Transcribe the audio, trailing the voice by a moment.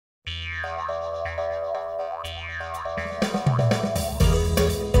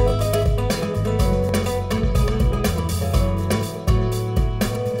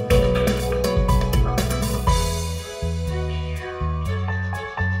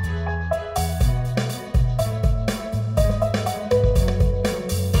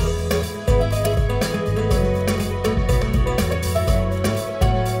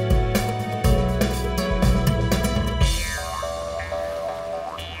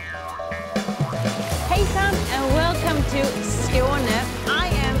And welcome to Skåne. I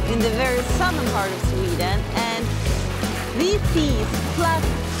am in the very southern part of Sweden, and these seas plus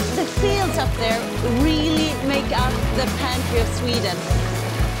the fields up there really make up the pantry of Sweden.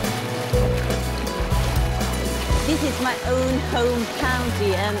 This is my own home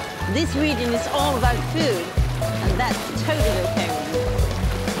county, and this region is all about food, and that's totally okay with me.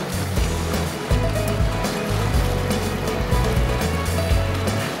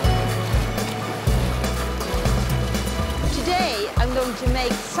 I'm going to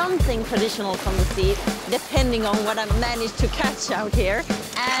make something traditional from the sea, depending on what I manage to catch out here.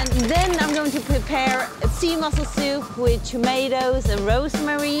 And then I'm going to prepare a sea mussel soup with tomatoes and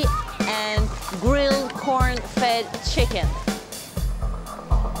rosemary and grilled corn-fed chicken.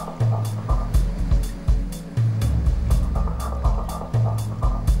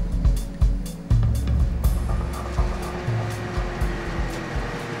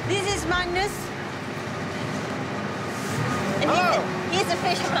 This is Magnus. He's a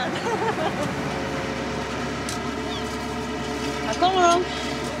fisherman. Här kommer de.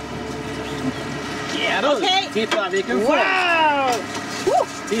 Ja du, okay. Titta vilken fångst. Wow!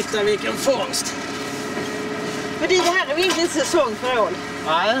 Titta vilken fångst. Men det här är inte säsong för ål.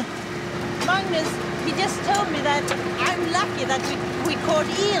 Nej. Magnus, he just told me that I'm lucky that we caught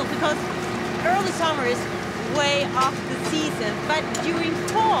eel because early summer is way off the season, but during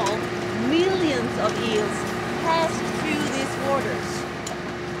fall, millions of eels pass through these waters.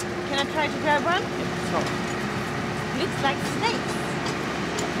 Can I try to grab one? Ja. Looks like snakes.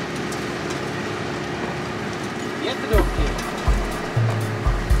 Jätteduktig.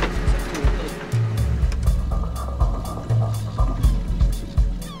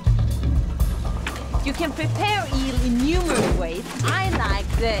 You can prepare eel in numerous ways. I like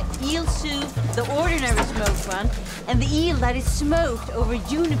the eel soup, the ordinary smoked one, and the eel that is smoked over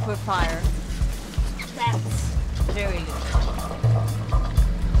juniper fire. That's very good.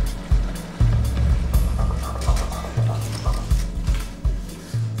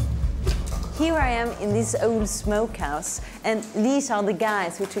 Here I am in this old smokehouse, and these are the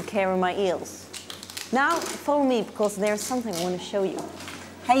guys who took care of my eels. Now, follow me, because there's something I want to show you.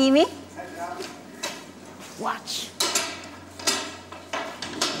 Hey, Jimmy. Watch.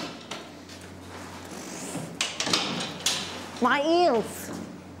 My eels.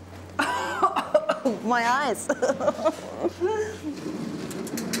 My eyes.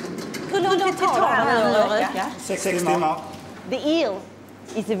 Hur lång tid tar det här att röka? 6 timmar. The eel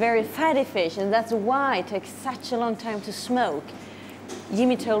is a very fatty fish, and that's why it takes such a long time to smoke.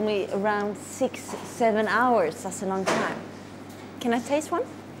 Jimmy told me around 6-7 hours. That's a long time. Can I taste one?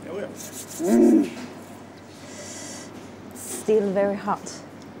 Jo, ja. Still very hot.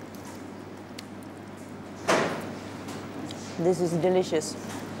 This is delicious.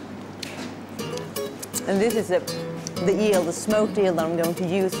 And this is the eel, the smoked eel that I'm going to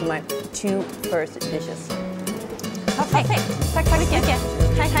use for my 2 first dishes. Perfekt. Tack så mycket.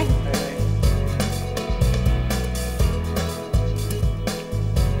 Hej, hej.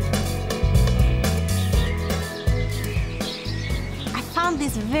 I found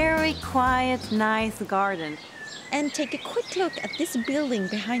this very quiet, nice garden. And take a quick look at this building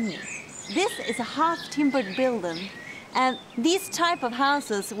behind me. This is a half-timbered building. And these type of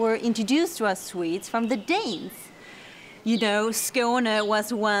houses were introduced to us Swedes from the Danes. You know, Skåne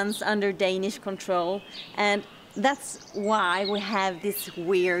was once under Danish control, and that's why we have this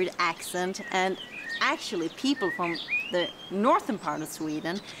weird accent. And actually, people from the northern part of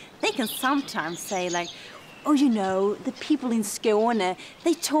Sweden, they can sometimes say like, oh, you know, the people in Skåne,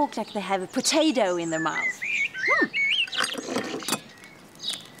 they talk like they have a potato in their mouth.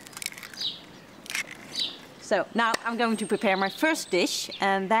 So now I'm going to prepare my first dish,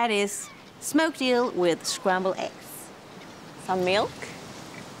 and that is smoked eel with scrambled eggs. Some milk.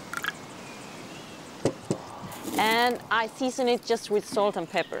 And I season it just with salt and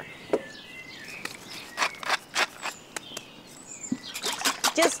pepper.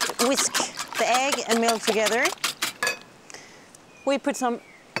 Just whisk the egg and milk together. We put some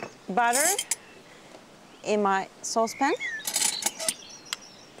butter in my saucepan.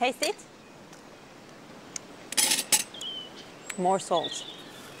 Taste it. More salt.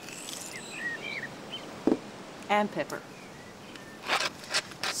 and pepper.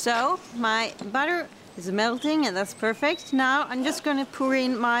 So my butter is melting and that's perfect. Now I'm just going to pour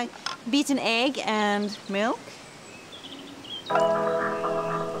in my beaten egg and milk.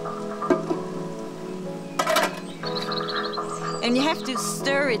 And you have to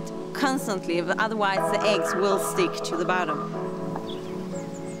stir it constantly, otherwise the eggs will stick to the bottom.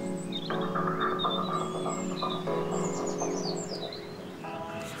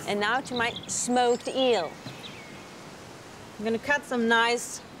 And now to my smoked eel. I'm going to cut some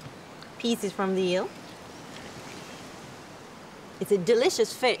nice pieces from the eel. It's a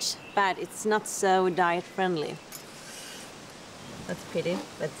delicious fish, but it's not so diet friendly. That's a pity,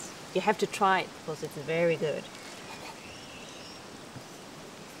 but you have to try it because it's very good.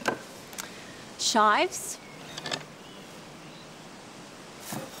 Chives.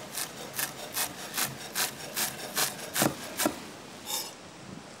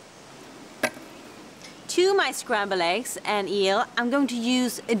 To my scrambled eggs and eel, I'm going to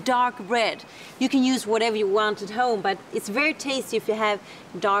use a dark red. You can use whatever you want at home, but it's very tasty if you have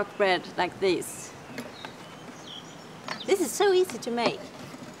dark red like this. This is so easy to make.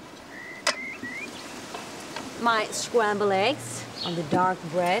 My scrambled eggs on the dark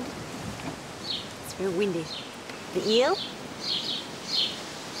bread. It's very windy. The eel.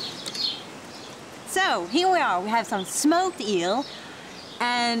 So here we are. We have some smoked eel.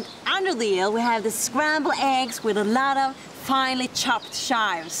 And under the eel we have the scrambled eggs with a lot of finely chopped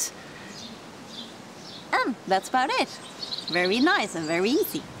chives. And that's about it. Very nice and very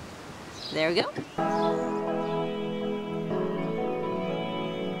easy. There we go.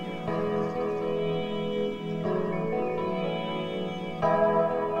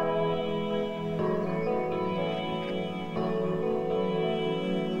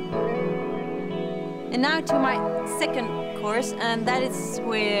 And now to my second course, and that is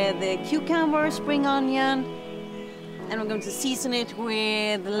with the cucumber, spring onion, and I'm going to season it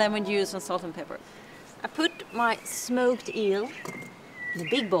with lemon juice and salt and pepper. I put my smoked eel in a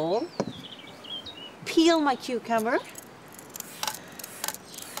big bowl, peel my cucumber,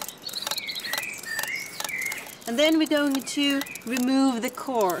 and then we're going to remove the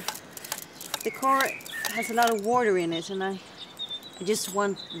core. The core has a lot of water in it, and I just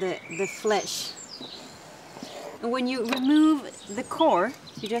want the flesh. And when you remove the core,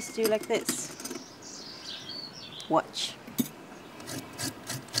 you just do like this. Watch.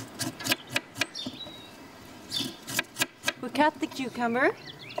 We cut the cucumber.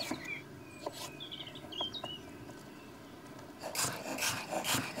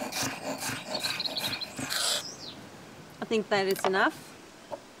 I think that is enough.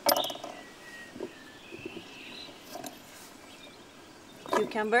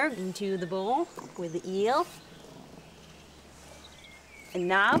 Cucumber into the bowl with the eel. And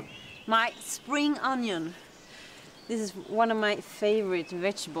now my spring onion. This is one of my favorite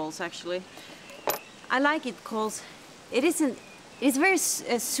vegetables actually. I like it because it's very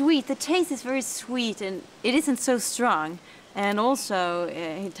sweet. The taste is very sweet and it isn't so strong. And also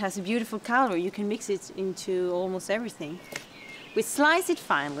it has a beautiful color. You can mix it into almost everything. We slice it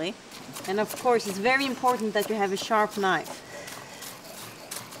finely. And of course it's very important that you have a sharp knife.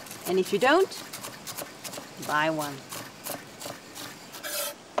 And if you don't, buy one.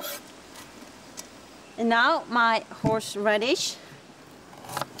 And now my horseradish.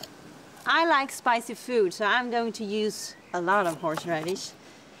 I like spicy food, so I'm going to use a lot of horseradish.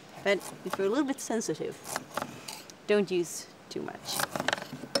 But if you're a little bit sensitive, don't use too much.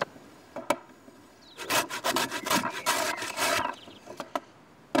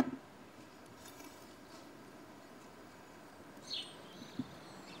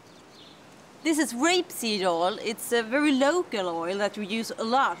 This is rapeseed oil. It's a very local oil that we use a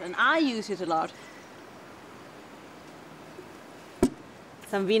lot, and I use it a lot.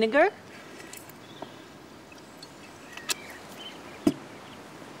 Some vinegar.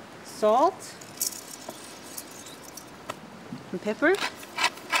 Salt. And pepper.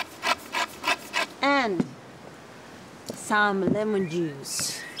 And some lemon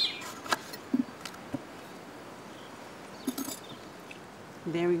juice.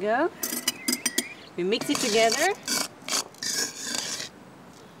 There we go. We mix it together.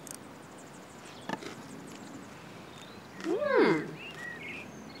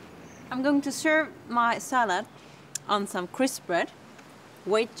 I'm going to serve my salad on some crisp bread.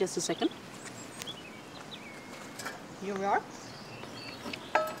 Wait just a second. Here we are.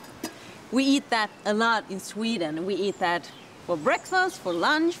 We eat that a lot in Sweden. We eat that for breakfast, for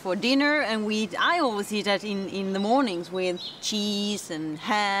lunch, for dinner, and I always eat that in the mornings with cheese and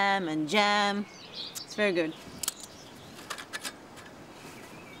ham and jam. It's very good.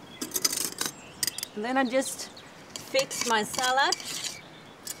 And then I just fix my salad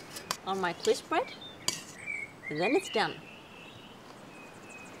on my twist bread. And then it's done.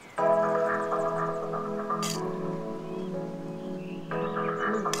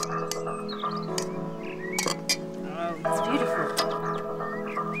 It's beautiful.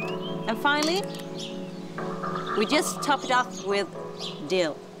 And finally, we just top it up with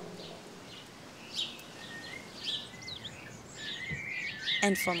dill.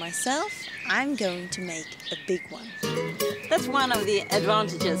 And for myself, I'm going to make a big one. That's one of the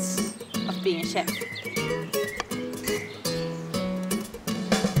advantages of being a chef.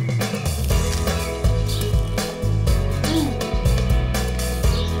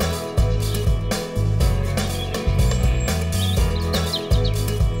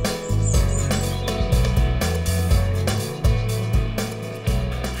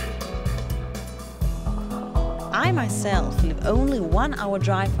 I myself live only 1 hour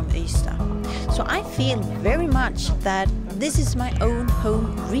drive from Ystad, so I feel very much that this is my own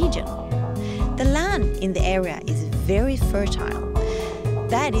home region. The land in the area is very fertile.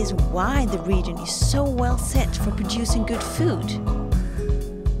 That is why the region is so well set for producing good food.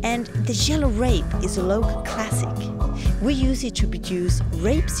 And the yellow rape is a local classic. We use it to produce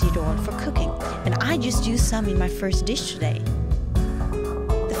rapeseed oil for cooking, and I just used some in my first dish today.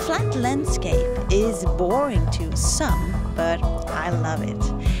 The flat landscape is boring to some, but I love it.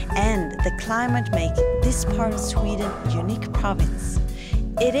 And the climate makes this part of Sweden a unique province.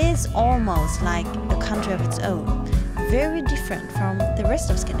 It is almost like a country of its own, very different from the rest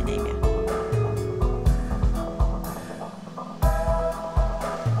of Scandinavia.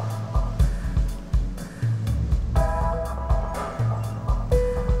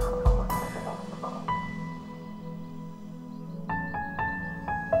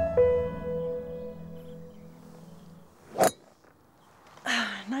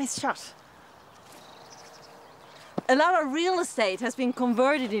 Nice shot. A lot of real estate has been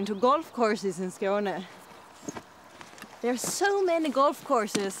converted into golf courses in Skåne. There are so many golf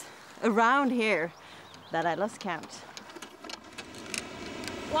courses around here that I lost count.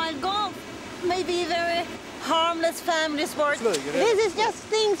 While golf may be a very harmless family sport, this is just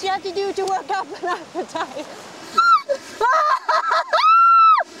things you have to do to work up an appetite.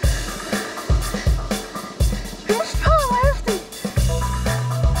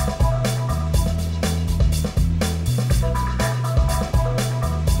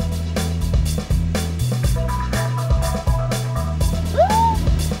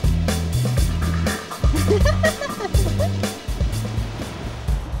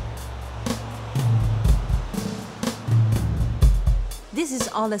 This is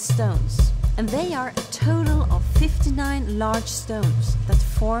all the stones, and they are a total of 59 large stones that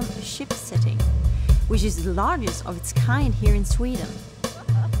form a ship setting, which is the largest of its kind here in Sweden.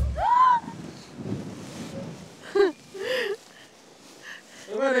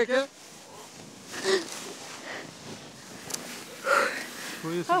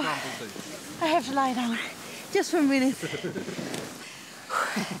 I have to lie down just for a minute.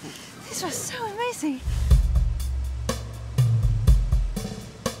 This was so amazing.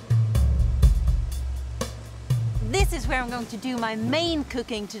 This is where I'm going to do my main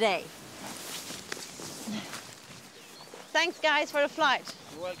cooking today. Thanks guys for the flight.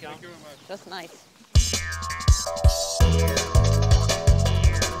 You're welcome. Thank you very much. That's nice.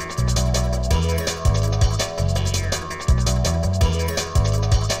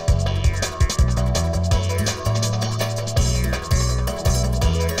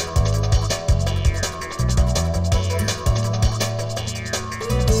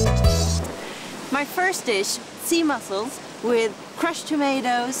 My first dish, sea mussels with crushed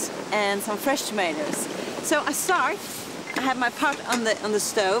tomatoes and some fresh tomatoes. So I start, I have my pot on the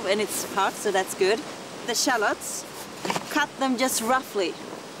stove and it's hot, so that's good. The shallots, cut them just roughly.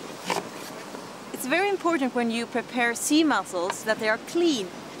 It's very important when you prepare sea mussels that they are clean.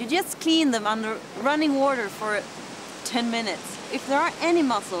 You just clean them under running water for 10 minutes. If there are any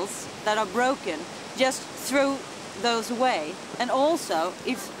mussels that are broken, just throw those away. And also,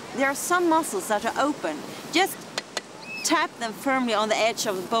 if there are some mussels that are open, just tap them firmly on the edge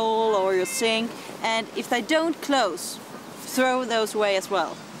of the bowl or your sink, and if they don't close, throw those away as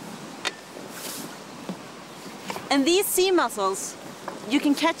well. And these sea mussels, you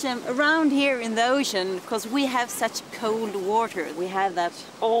can catch them around here in the ocean because we have such cold water. We have that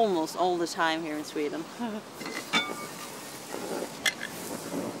almost all the time here in Sweden.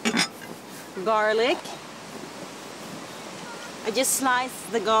 Garlic. I just slice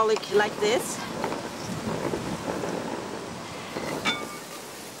the garlic like this.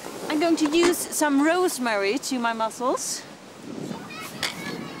 I'm going to use some rosemary to my mussels.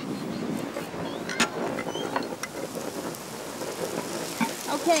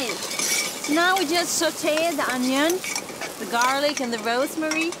 saute it. So now we just saute the onion, the garlic and the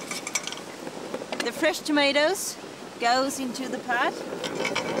rosemary. The fresh tomatoes goes into the pot.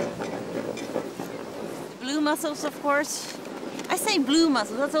 The blue mussels, of course. I say blue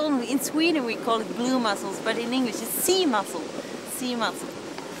mussels, that's only in Sweden we call it blue mussels, but in English it's sea mussel. Sea mussel.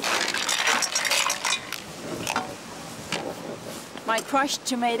 My crushed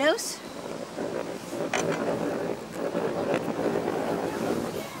tomatoes.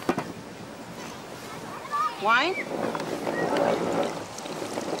 Wine.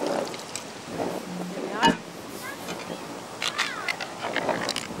 Yeah.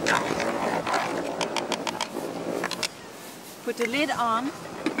 Put the lid on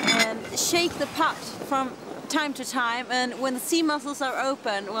and shake the pot from time to time, and when the sea mussels are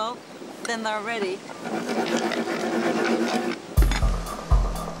open, well, then they're ready.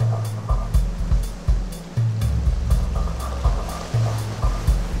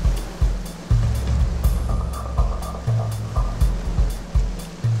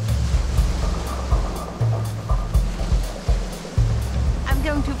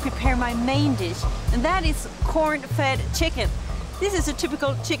 Prepare my main dish, and that is corn-fed chicken. This is a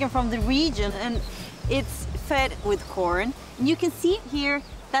typical chicken from the region, and it's fed with corn. And you can see here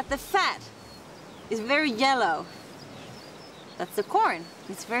that the fat is very yellow. That's the corn.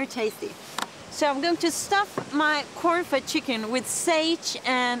 It's very tasty. So I'm going to stuff my corn-fed chicken with sage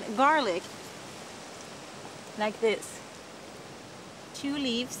and garlic, like this. 2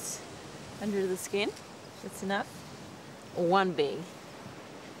 leaves under the skin. That's enough. 1 big.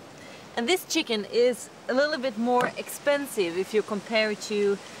 And this chicken is a little bit more expensive if you compare it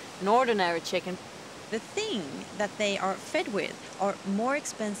to an ordinary chicken. The thing that they are fed with are more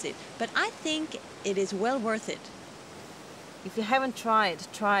expensive, but I think it is well worth it. If you haven't tried,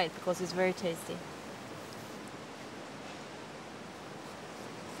 try it because it's very tasty.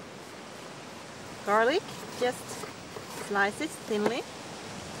 Garlic, just slice it thinly.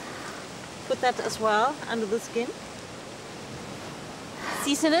 Put that as well under the skin.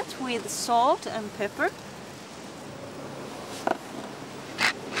 Season it with salt and pepper.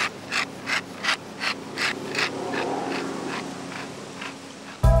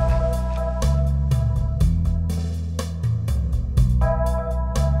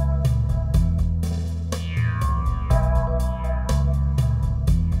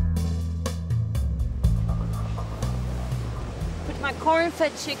 Put my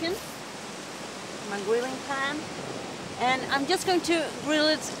corn-fed chicken in my grilling pan. And I'm just going to grill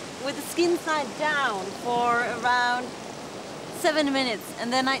it with the skin side down for around 7 minutes,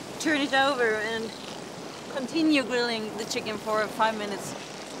 and then I turn it over and continue grilling the chicken for 5 minutes.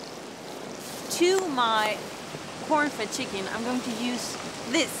 To my corn-fed chicken, I'm going to use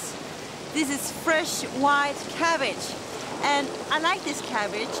this. This is fresh white cabbage, and I like this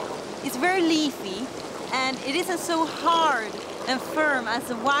cabbage. It's very leafy, and it isn't so hard and firm as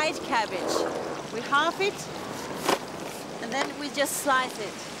the white cabbage. We half it. And then we just slice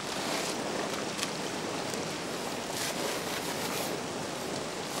it.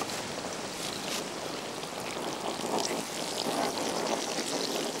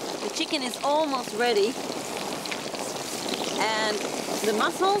 The chicken is almost ready. And the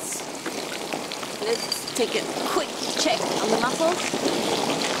mussels, let's take a quick check on the mussels.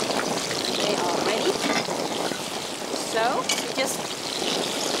 They are ready. So, just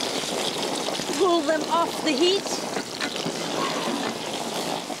pull them off the heat.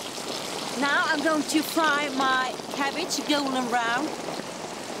 Now I'm going to fry my cabbage golden brown.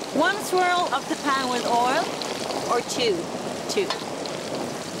 1 swirl of the pan with oil, or 2.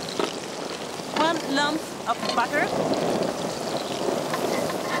 1 lump of butter.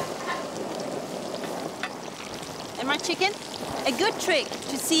 And my chicken. A good trick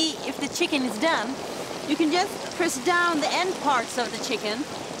to see if the chicken is done, you can just press down the end parts of the chicken,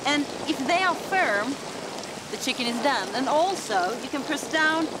 and if they are firm, the chicken is done. And also you can press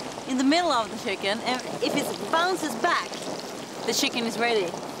down in the middle of the chicken, and if it bounces back, the chicken is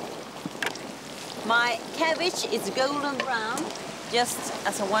ready. My cabbage is golden brown, just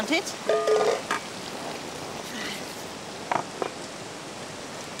as I want it.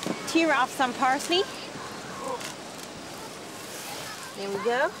 Tear off some parsley. There we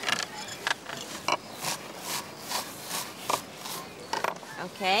go.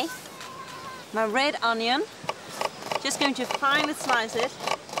 Okay. My red onion, just going to finely slice it.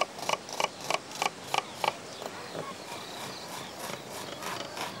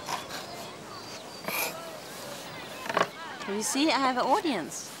 You see, I have an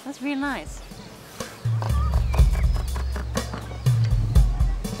audience. That's really nice.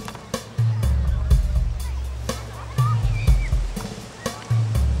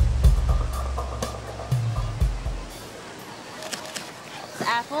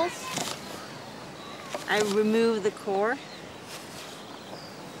 I remove the core.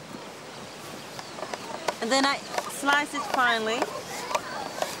 And then I slice it finely.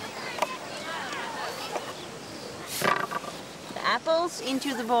 The apples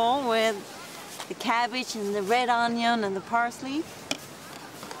into the bowl with the cabbage and the red onion and the parsley.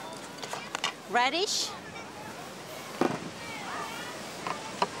 Radish.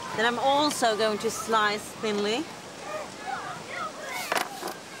 Then I'm also going to slice thinly.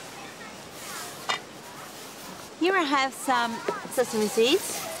 Here I have some sesame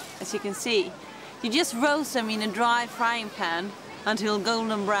seeds, as you can see. You just roast them in a dry frying pan until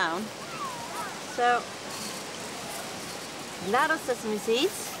golden brown. So, a lot of sesame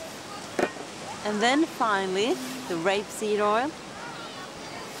seeds. And then finally, the rapeseed oil,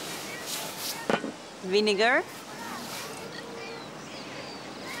 vinegar,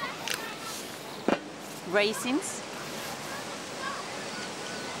 raisins,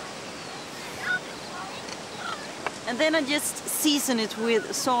 and then I just season it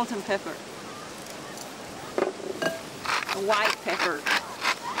with salt and pepper. A white pepper.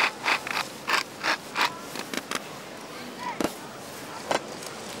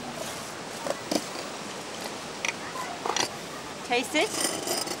 Taste it.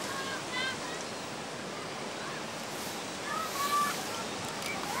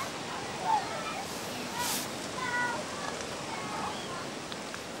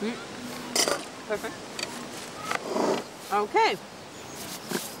 Perfect. Okay.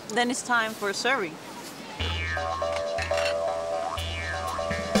 Then it's time for serving.